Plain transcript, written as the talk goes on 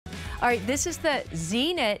All right, this is the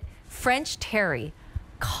Z-knit French Terry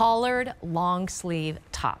collared long sleeve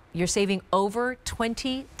top. You're saving over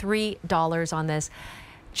 $23 on this.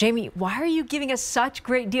 Jamie, why are you giving us such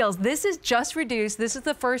great deals? This is just reduced. This is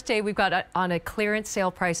the first day we've got on a clearance sale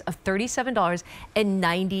price of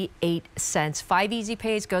 $37.98. 5 easy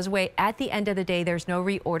pays, goes away at the end of the day. There's no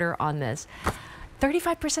reorder on this.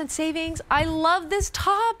 35% savings. I love this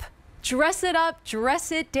top. Dress it up,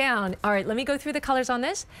 dress it down. All right, let me go through the colors on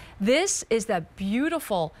this. This is the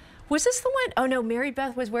beautiful, was this the one? Oh no, Mary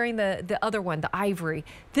Beth was wearing the other one, the ivory.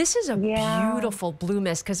 This is a beautiful blue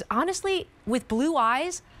mist, because honestly, with blue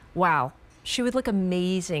eyes, wow, she would look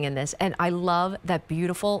amazing in this. And I love that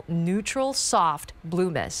beautiful, neutral, soft blue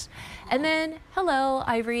mist. And then, hello,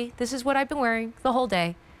 ivory. This is what I've been wearing the whole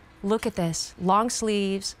day. Look at this, long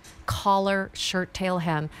sleeves, collar, shirt tail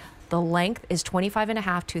hem. The length is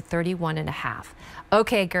 25.5 to 31.5.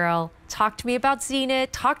 Okay, girl, talk to me about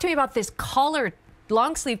Z-knit. Talk to me about this collared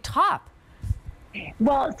long sleeve top.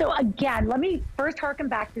 Well, so again, let me first harken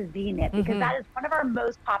back to Z-knit, because that is one of our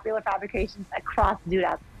most popular fabrications across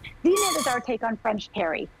Zuda. Z-knit is our take on French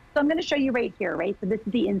Terry. So I'm going to show you right here, right? So this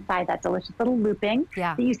is the inside, that delicious little looping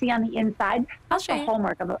that you see on the inside. That's the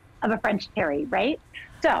hallmark of a French Terry, right?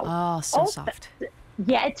 So, so soft.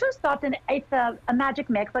 Yeah, it's so soft, and it's a magic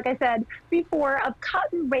mix, like I said before, of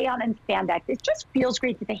cotton, rayon, and spandex. It just feels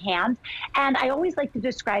great to the hand, and I always like to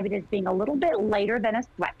describe it as being a little bit lighter than a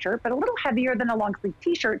sweatshirt, but a little heavier than a long-sleeve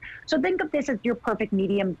t-shirt. So think of this as your perfect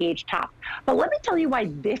medium gauge top. But let me tell you why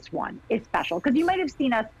this one is special, because you might have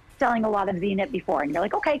seen us selling a lot of Z-knit before, and you're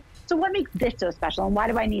like, okay, so what makes this so special, and why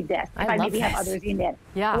do I need this if I maybe have other Z-knit?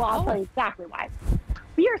 Yeah. Well, I'll tell you exactly why.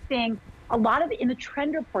 We are seeing a lot of, in the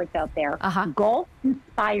trend reports out there,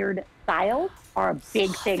 golf-inspired styles are a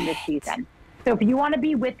big thing this season. So if you want to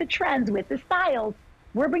be with the trends, with the styles,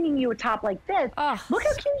 we're bringing you a top like this. Look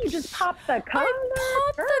how cute you just popped the collar.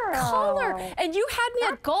 I popped the collar. And you had me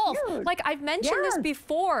at golf. Cute. Like I've mentioned this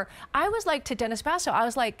before. I was like to Dennis Basso, I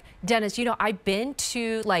was like, Dennis, you know, I've been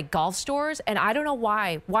to like golf stores and I don't know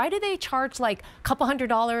why. Why do they charge like a couple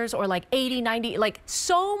 $100 or like 80, 90, like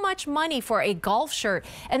so much money for a golf shirt?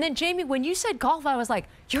 And then Jamie, when you said golf, I was like,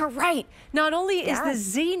 you're right. Not only is the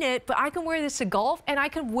Z-knit, but I can wear this to golf and I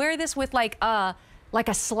can wear this with like a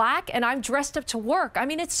slack, and I'm dressed up to work. I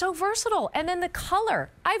mean, it's so versatile. And then the color,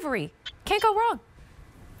 ivory, can't go wrong.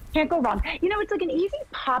 Can't go wrong. You know, it's like an easy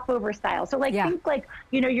pop-over style. So like, think like,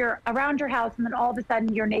 you know, you're around your house and then all of a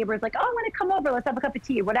sudden your neighbor's like, oh, I want to come over, let's have a cup of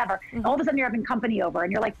tea, whatever. And all of a sudden you're having company over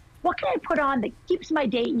and you're like, what can I put on that keeps my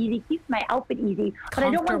day easy, keeps my outfit easy, but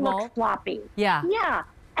I don't want to look sloppy. Yeah.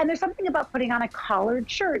 And there's something about putting on a collared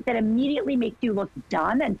shirt that immediately makes you look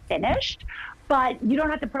done and finished, but you don't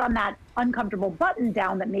have to put on that uncomfortable button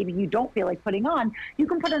down that maybe you don't feel like putting on. You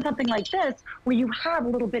can put on something like this where you have a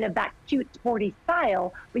little bit of that cute sporty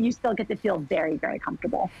style, but you still get to feel very, very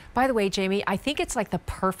comfortable. By the way, Jamie, I think it's like the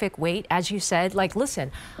perfect weight, as you said. Like,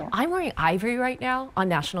 listen, I'm wearing ivory right now on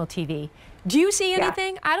national TV. Do you see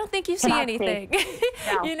anything? I don't think you see anything,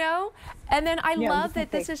 you know? And then I love that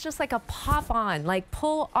this is just like a pop on, like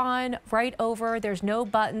pull on right over. There's no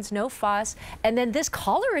buttons, no fuss. And then this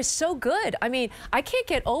collar is so good. I mean, I can't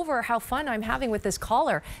get over how fun I'm having with this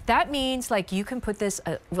collar. That means like you can put this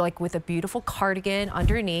like with a beautiful cardigan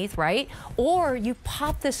underneath, right? Or you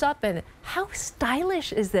pop this up and how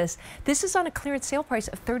stylish is this? This is on a clearance sale price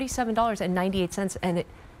of $37.98 and it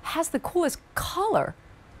has the coolest collar.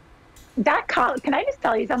 That collar, can I just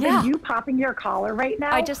tell you something? You popping your collar right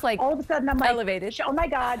now, I just like all of a sudden I'm like, elevated. Oh my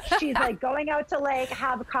God, she's like going out to like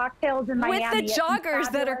have cocktails in Miami. With the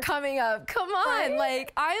joggers that are coming up. Come on,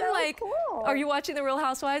 like I'm so like, are you watching the Real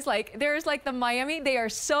Housewives? Like there's like the Miami, they are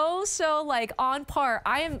so like on par.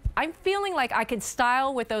 I'm feeling like I can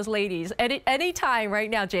style with those ladies at any time right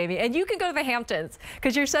now, Jamie. And you can go to the Hamptons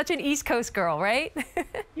because you're such an East Coast girl, right?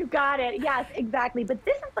 You got it. Yes, exactly. But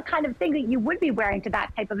this is the kind of thing that you would be wearing to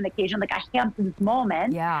that type of an occasion, like a Hamptons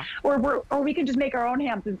moment. Or we can just make our own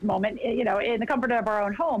Hamptons moment, you know, in the comfort of our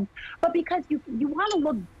own home. But because you want to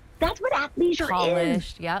look, that's what athleisure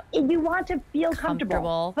polished, is. You want to feel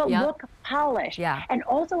comfortable, but look polished. And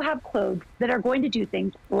also have clothes that are going to do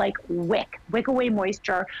things like wick away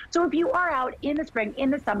moisture. So if you are out in the spring, in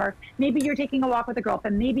the summer, maybe you're taking a walk with a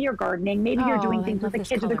girlfriend, maybe you're gardening, maybe you're doing things with the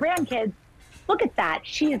kids or the grandkids. Look at that.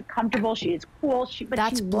 She is comfortable. She is cool.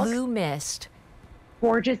 That's she blue mist.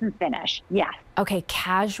 Gorgeous and finished. Yes. Okay,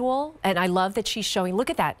 casual. And I love that she's showing, look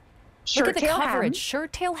at that. Look at the coverage,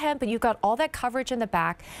 shirt tail hemp, and you've got all that coverage in the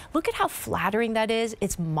back. Look at how flattering that is.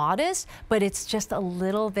 It's modest, but it's just a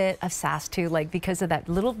little bit of sass too, like because of that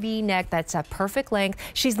little V-neck that's at perfect length.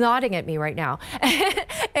 She's nodding at me right now.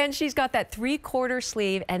 And she's got that 3/4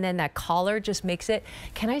 sleeve, and then that collar just makes it,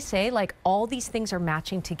 can I say, like all these things are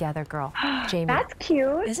matching together, girl. Jamie. That's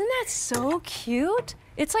cute. Isn't that so cute?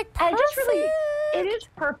 It's like perfect. It is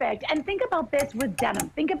perfect. And think about this with denim.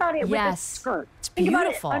 Think about it with a skirt. It's Think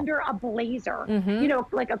beautiful. about it under a blazer. You know,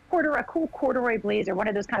 like a cool corduroy blazer, one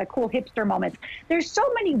of those kind of cool hipster moments. There's so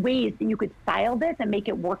many ways that you could style this and make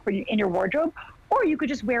it work for you in your wardrobe. Or you could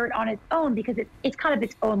just wear it on its own because it's kind of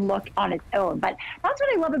its own look on its own. But that's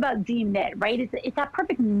what I love about Dean Knit, right? It's that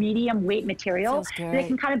perfect medium weight material that it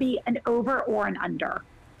can kind of be an over or an under.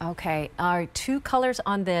 Okay, all right, 2 colors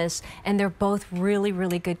on this, and they're both really,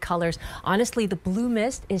 really good colors. Honestly, the blue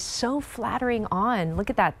mist is so flattering on. Look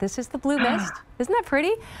at that, this is the blue mist. Isn't that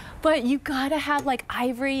pretty? But you gotta have like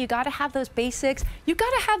ivory, you gotta have those basics. You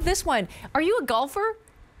gotta have this one. Are you a golfer?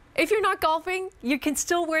 If you're not golfing, you can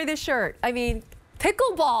still wear this shirt. I mean,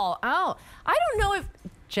 pickleball, oh, I don't know if,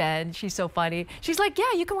 Jen, she's so funny. She's like,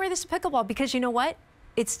 yeah, you can wear this to pickleball because you know what?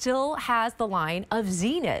 It still has the line of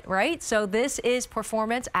Z-knit, right? So this is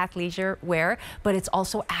performance athleisure wear, but it's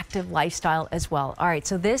also active lifestyle as well. All right,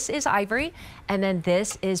 so this is ivory, and then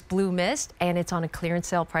this is blue mist, and it's on a clearance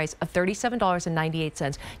sale price of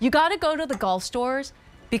 $37.98. You gotta go to the golf stores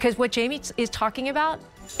because what Jamie is talking about,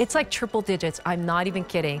 it's like triple digits. I'm not even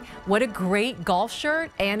kidding. What a great golf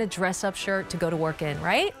shirt and a dress-up shirt to go to work in,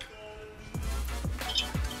 right?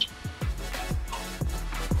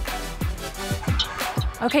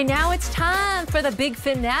 Okay, now it's time for the big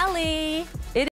finale.